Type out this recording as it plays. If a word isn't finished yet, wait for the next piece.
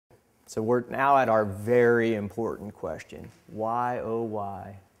So we're now at our very important question. Why, oh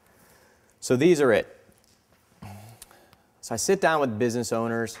why? So these are it. So I sit down with business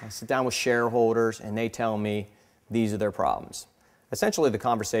owners, I sit down with shareholders, and they tell me these are their problems. Essentially, the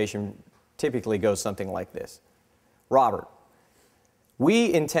conversation typically goes something like this. Robert,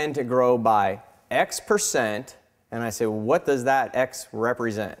 we intend to grow by X%, and I say, well, what does that X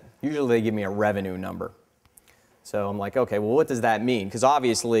represent? Usually they give me a revenue number. So I'm like, okay, well, what does that mean? Because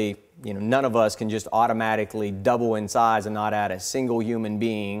obviously, none of us can just automatically double in size and not add a single human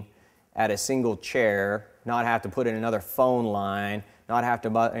being, add a single chair, not have to put in another phone line, not have to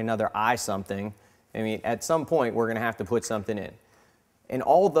buy another something. I mean, at some point, we're going to have to put something in. And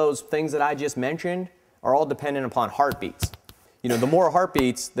all those things that I just mentioned are all dependent upon heartbeats. The more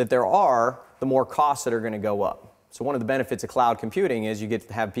heartbeats that there are, the more costs that are going to go up. So one of the benefits of cloud computing is you get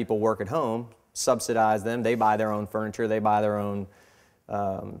to have people work at home, subsidize them, they buy their own furniture, they buy their own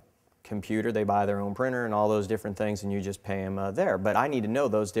computer, they buy their own printer and all those different things, and you just pay them there. But I need to know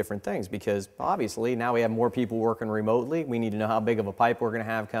those different things because obviously now we have more people working remotely. We need to know how big of a pipe we're going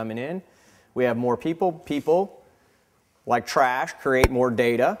to have coming in. We have more people. People, like trash, create more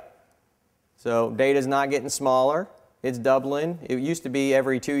data. So data's not getting smaller. It's doubling. It used to be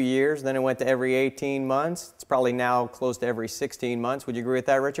every 2 years, then it went to every 18 months. It's probably now close to every 16 months. Would you agree with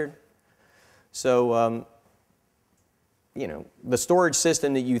that, Richard? So, the storage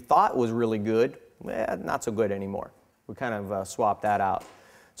system that you thought was really good, not so good anymore. We kind of swapped that out.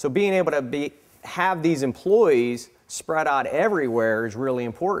 So being able to have these employees spread out everywhere is really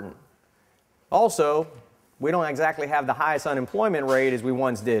important. Also, we don't exactly have the highest unemployment rate as we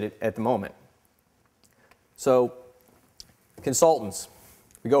once did at the moment. So, consultants.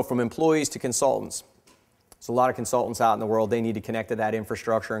 We go from employees to consultants. There's a lot of consultants out in the world. They need to connect to that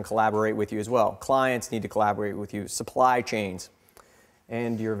infrastructure and collaborate with you as well. Clients need to collaborate with you, supply chains,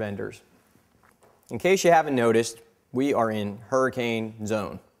 and your vendors. In case you haven't noticed, we are in hurricane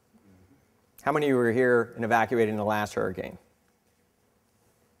zone. How many of you were here and evacuated in the last hurricane?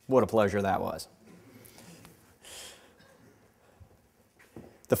 What a pleasure that was.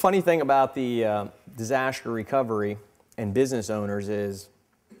 The funny thing about the disaster recovery and business owners is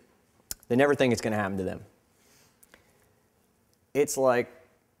they never think it's going to happen to them. It's like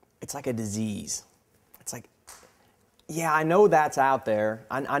a disease. It's like, yeah, I know that's out there.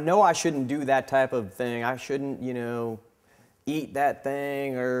 I know I shouldn't do that type of thing. I shouldn't, eat that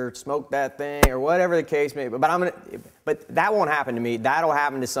thing or smoke that thing or whatever the case may be. But that won't happen to me. That'll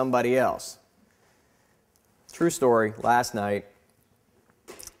happen to somebody else. True story. Last night,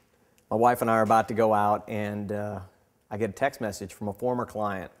 my wife and I are about to go out, and I get a text message from a former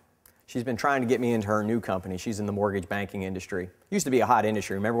client. She's been trying to get me into her new company. She's in the mortgage banking industry. Used to be a hot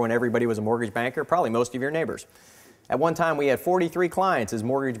industry. Remember when everybody was a mortgage banker? Probably most of your neighbors. At one time, we had 43 clients as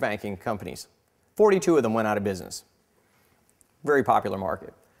mortgage banking companies. 42 of them went out of business. Very popular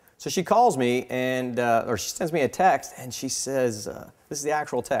market. So she calls me, or she sends me a text, and she says, this is the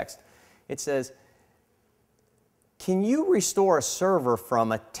actual text. It says, can you restore a server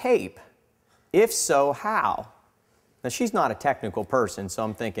from a tape? If so, how? Now, she's not a technical person, so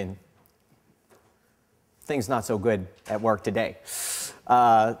I'm thinking, things not so good at work today. So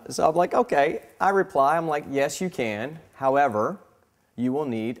I'm like, okay. I reply, I'm like, yes, you can. However, you will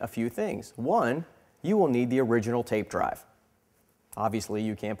need a few things. One, you will need the original tape drive. Obviously,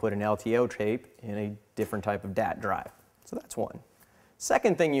 you can't put an LTO tape in a different type of DAT drive. So that's one.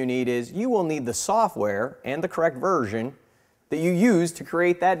 Second thing you need is you will need the software and the correct version that you use to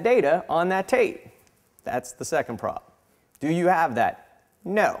create that data on that tape. That's the second problem. Do you have that?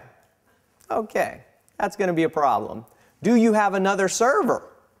 No. Okay, that's going to be a problem. Do you have another server?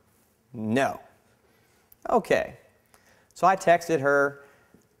 No. Okay. So I texted her,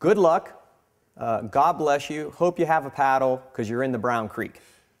 good luck, God bless you, hope you have a paddle because you're in the Brown Creek.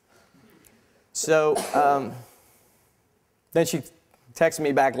 So then she texted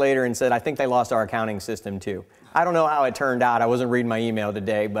me back later and said, I think they lost our accounting system too. I don't know how it turned out. I wasn't reading my email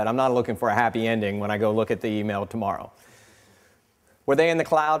today, but I'm not looking for a happy ending when I go look at the email tomorrow. Were they in the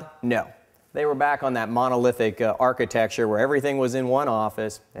cloud? No. They were back on that monolithic architecture where everything was in one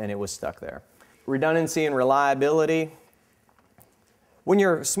office and it was stuck there. Redundancy and reliability. When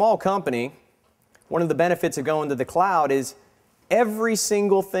you're a small company, one of the benefits of going to the cloud is every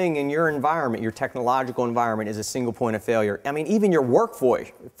single thing in your environment, your technological environment, is a single point of failure. I mean, even your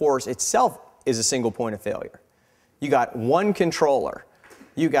workforce itself is a single point of failure. You got one controller.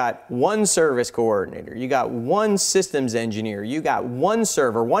 You got one service coordinator. You got one systems engineer. You got one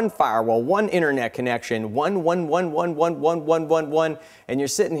server, one firewall, one internet connection, one, and you're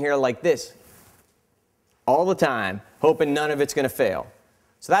sitting here like this all the time, hoping none of it's going to fail.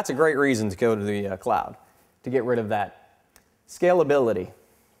 So that's a great reason to go to the cloud, to get rid of that. Scalability.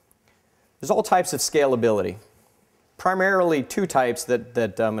 There's all types of scalability. Primarily two types that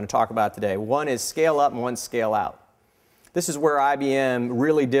I'm going to talk about today. One is scale up and one scale out. This is where IBM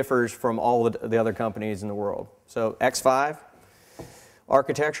really differs from all the other companies in the world. So X5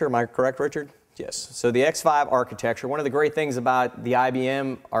 architecture, am I correct, Richard? Yes. So the X5 architecture, one of the great things about the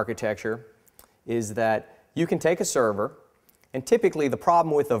IBM architecture is that you can take a server, and typically the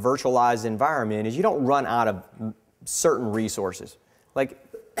problem with a virtualized environment is you don't run out of certain resources. Like,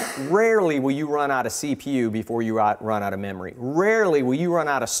 rarely will you run out of CPU before you run out of memory. Rarely will you run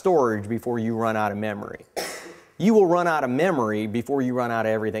out of storage before you run out of memory. You will run out of memory before you run out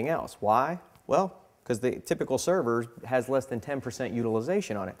of everything else. Why? Well, because the typical server has less than 10%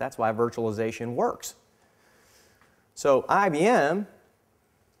 utilization on it. That's why virtualization works. So IBM,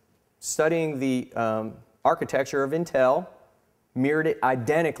 studying the architecture of Intel, mirrored it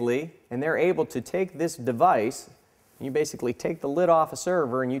identically, and they're able to take this device, you basically take the lid off a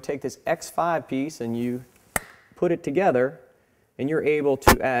server and you take this X5 piece and you put it together, and you're able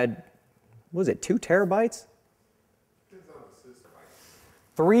to add, what was it, 2 terabytes?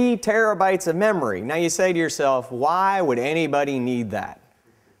 3 terabytes of memory. Now you say to yourself, why would anybody need that?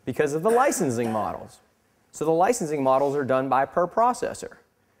 Because of the licensing models. So the licensing models are done by per processor.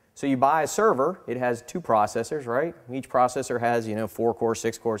 So you buy a server, it has 2 processors, right? Each processor has, 4 cores,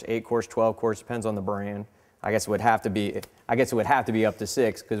 6 cores, 8 cores, 12 cores, depends on the brand. I guess it would have to be up to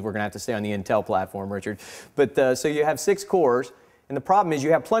 6 because we're going to have to stay on the Intel platform, Richard. But so you have 6 cores, and the problem is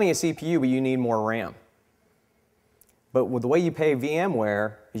you have plenty of CPU, but you need more RAM. But with the way you pay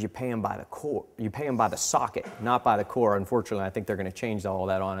VMware is you pay them by the core. You pay them by the socket, not by the core. Unfortunately, I think they're going to change all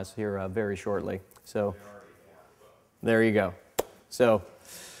that on us here very shortly. So there you go. So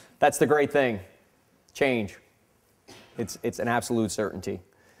that's the great thing. Change. It's an absolute certainty.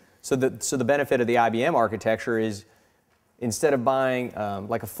 So the benefit of the IBM architecture is instead of buying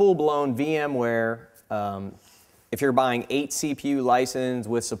like a full-blown VMware, if you're buying 8 CPU license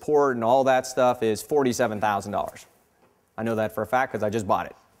with support and all that stuff, is $47,000. I know that for a fact because I just bought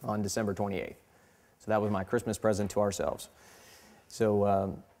it on December 28th. So that was my Christmas present to ourselves.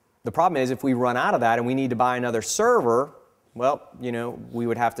 So the problem is if we run out of that and we need to buy another server, well, we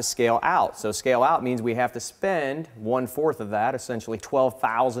would have to scale out. So scale out means we have to spend 1/4 of that, essentially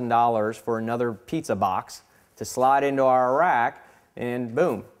 $12,000 for another pizza box to slide into our rack, and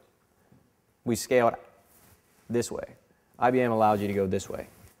boom, we scale it this way. IBM allows you to go this way.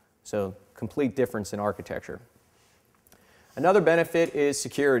 So complete difference in architecture. Another benefit is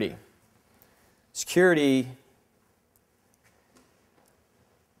security. Security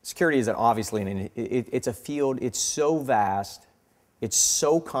is obviously it's a field. It's so vast, it's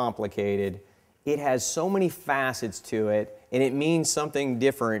so complicated, it has so many facets to it, and it means something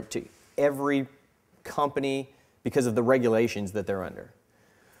different to every company because of the regulations that they're under.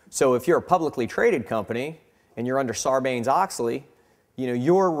 So if you're a publicly traded company and you're under Sarbanes-Oxley,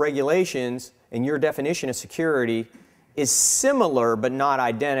 your regulations and your definition of security is similar but not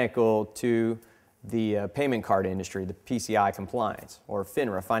identical to the payment card industry, the PCI compliance, or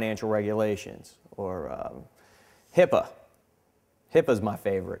FINRA, financial regulations, or HIPAA. HIPAA's my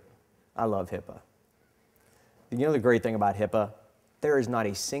favorite. I love HIPAA. The great thing about HIPAA? There is not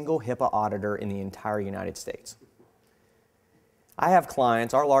a single HIPAA auditor in the entire United States. I have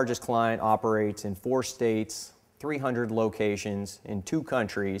clients, our largest client operates in 4 states, 300 locations in 2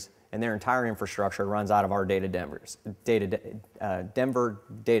 countries, and their entire infrastructure runs out of our Denver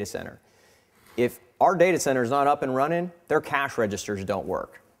data center. If our data center is not up and running, their cash registers don't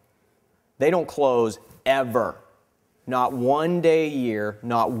work. They don't close ever. Not one day a year,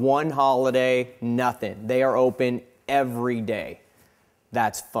 not one holiday, nothing. They are open every day.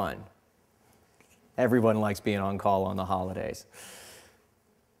 That's fun. Everyone likes being on call on the holidays.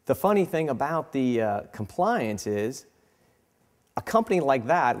 The funny thing about the compliance is a company like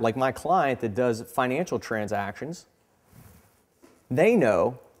that, like my client that does financial transactions, they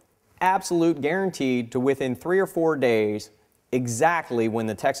know absolute guaranteed to within 3 or 4 days exactly when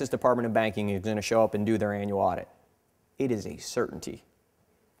the Texas Department of Banking is going to show up and do their annual audit. It is a certainty,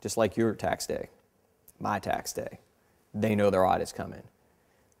 just like your tax day, my tax day. They know their audit's coming.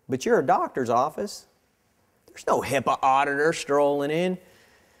 But you're a doctor's office. There's no HIPAA auditor strolling in.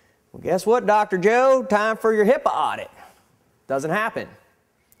 Well, guess what, Dr. Joe? Time for your HIPAA audit. Doesn't happen.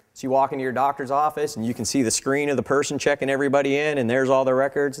 So you walk into your doctor's office and you can see the screen of the person checking everybody in, and there's all the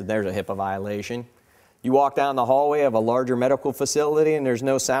records, and there's a HIPAA violation. You walk down the hallway of a larger medical facility and there's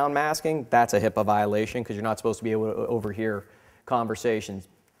no sound masking, that's a HIPAA violation because you're not supposed to be able to overhear conversations.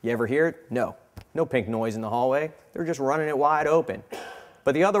 You ever hear it? No. No pink noise in the hallway. They're just running it wide open.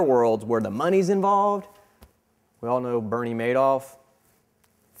 But the other worlds where the money's involved, we all know Bernie Madoff,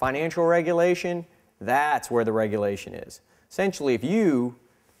 financial regulation, that's where the regulation is. Essentially, if you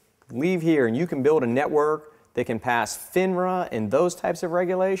leave here and you can build a network that can pass FINRA and those types of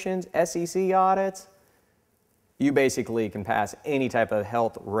regulations, SEC audits, you basically can pass any type of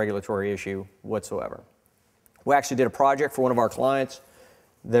health regulatory issue whatsoever. We actually did a project for one of our clients.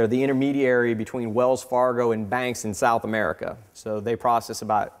 They're the intermediary between Wells Fargo and banks in South America. So they process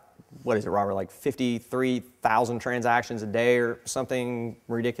about, what is it, Robert, like 53,000 transactions a day or something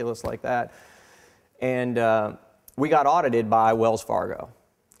ridiculous like that. And we got audited by Wells Fargo.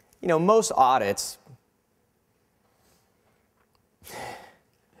 You know, most audits,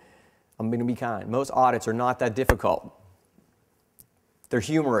 I'm going to be kind, most audits are not that difficult. They're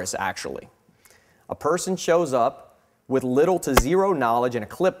humorous, actually. A person shows up with little to zero knowledge and a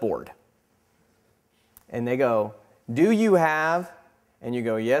clipboard. And they go, do you have? And you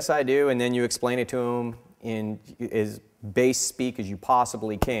go, yes, I do. And then you explain it to them in as base speak as you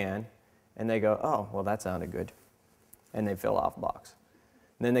possibly can. And they go, oh, well, that sounded good. And they fill off the box.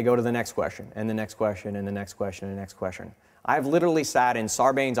 And then they go to the next question, and the next question, and the next question, and the next question. I've literally sat in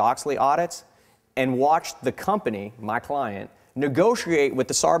Sarbanes-Oxley audits and watched the company, my client, negotiate with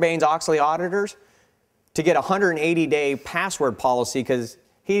the Sarbanes-Oxley auditors to get a 180-day password policy because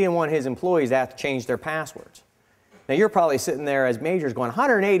he didn't want his employees to have to change their passwords. Now, you're probably sitting there as majors going,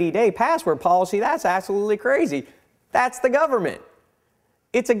 180-day password policy, that's absolutely crazy. That's the government.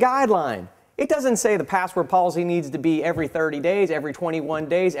 It's a guideline. It doesn't say the password policy needs to be every 30 days, every 21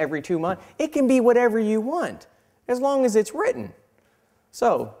 days, every 2 months. It can be whatever you want, as long as it's written.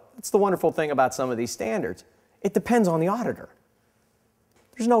 So, that's the wonderful thing about some of these standards. It depends on the auditor.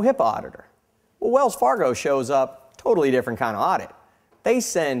 There's no HIPAA auditor. Well, Wells Fargo shows up, totally different kind of audit. They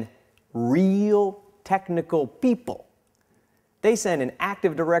send real technical people. They send an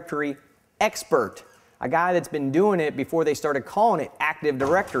Active Directory expert, a guy that's been doing it before they started calling it Active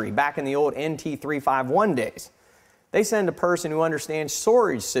Directory back in the old NT351 days. They send a person who understands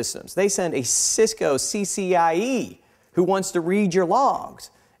storage systems. They send a Cisco CCIE who wants to read your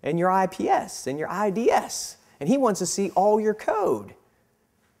logs and your IPS and your IDS, and he wants to see all your code.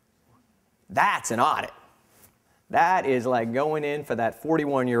 That's an audit. That is like going in for that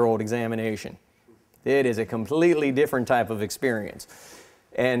 41-year-old examination. It is a completely different type of experience.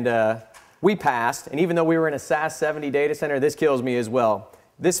 And we passed, and even though we were in a SAS 70 data center, this kills me as well.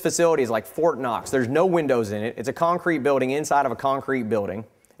 This facility is like Fort Knox. There's no windows in it. It's a concrete building inside of a concrete building.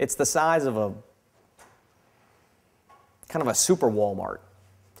 It's the size of a kind of a super Walmart.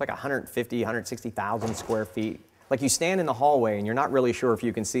 It's like 150, 160,000 square feet. Like you stand in the hallway and you're not really sure if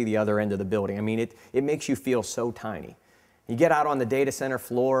you can see the other end of the building. I mean, it makes you feel so tiny. You get out on the data center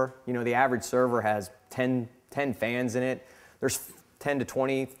floor, you know, the average server has 10 fans in it. There's 10 to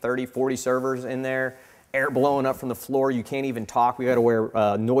 20, 30, 40 servers in there. Air blowing up from the floor. You can't even talk. We got to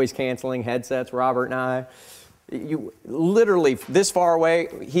wear noise canceling headsets, Robert and I. You literally, this far away,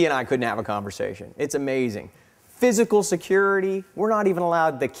 he and I couldn't have a conversation. It's amazing. Physical security, we're not even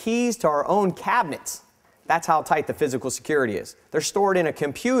allowed the keys to our own cabinets. That's how tight the physical security is. They're stored in a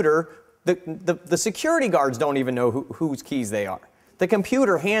computer. The security guards don't even know whose keys they are. The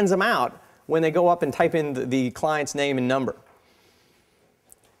computer hands them out when they go up and type in the client's name and number.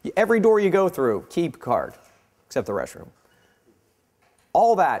 Every door you go through, key card, except the restroom.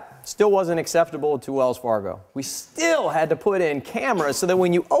 All that still wasn't acceptable to Wells Fargo. We still had to put in cameras so that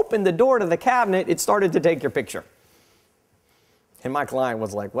when you opened the door to the cabinet, it started to take your picture. And my client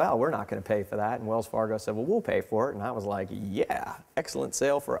was like, well, we're not going to pay for that. And Wells Fargo said, well, we'll pay for it. And I was like, yeah, excellent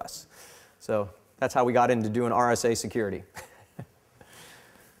sale for us. So that's how we got into doing RSA security.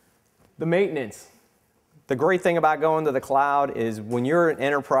 The maintenance. The great thing about going to the cloud is when you're an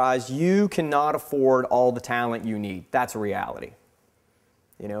enterprise, you cannot afford all the talent you need. That's a reality.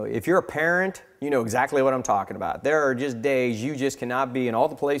 You know, if you're a parent, you know exactly what I'm talking about. There are just days you just cannot be in all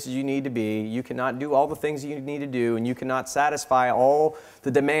the places you need to be. You cannot do all the things you need to do, and you cannot satisfy all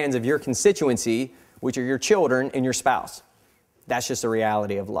the demands of your constituency, which are your children and your spouse. That's just a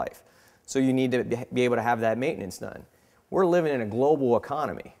reality of life. So you need to be able to have that maintenance done. We're living in a global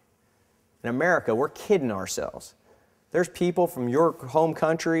economy. In America, we're kidding ourselves. There's people from your home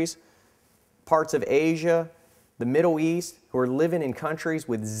countries, parts of Asia, the Middle East, who are living in countries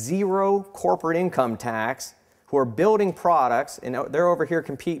with zero corporate income tax, who are building products, and they're over here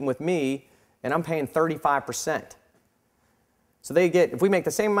competing with me, and I'm paying 35%. So they get, if we make the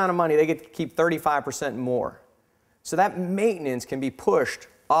same amount of money, they get to keep 35% more. So that maintenance can be pushed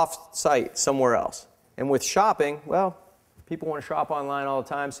off-site somewhere else. And with shopping, well, people want to shop online all the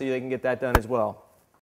time, so they can get that done as well.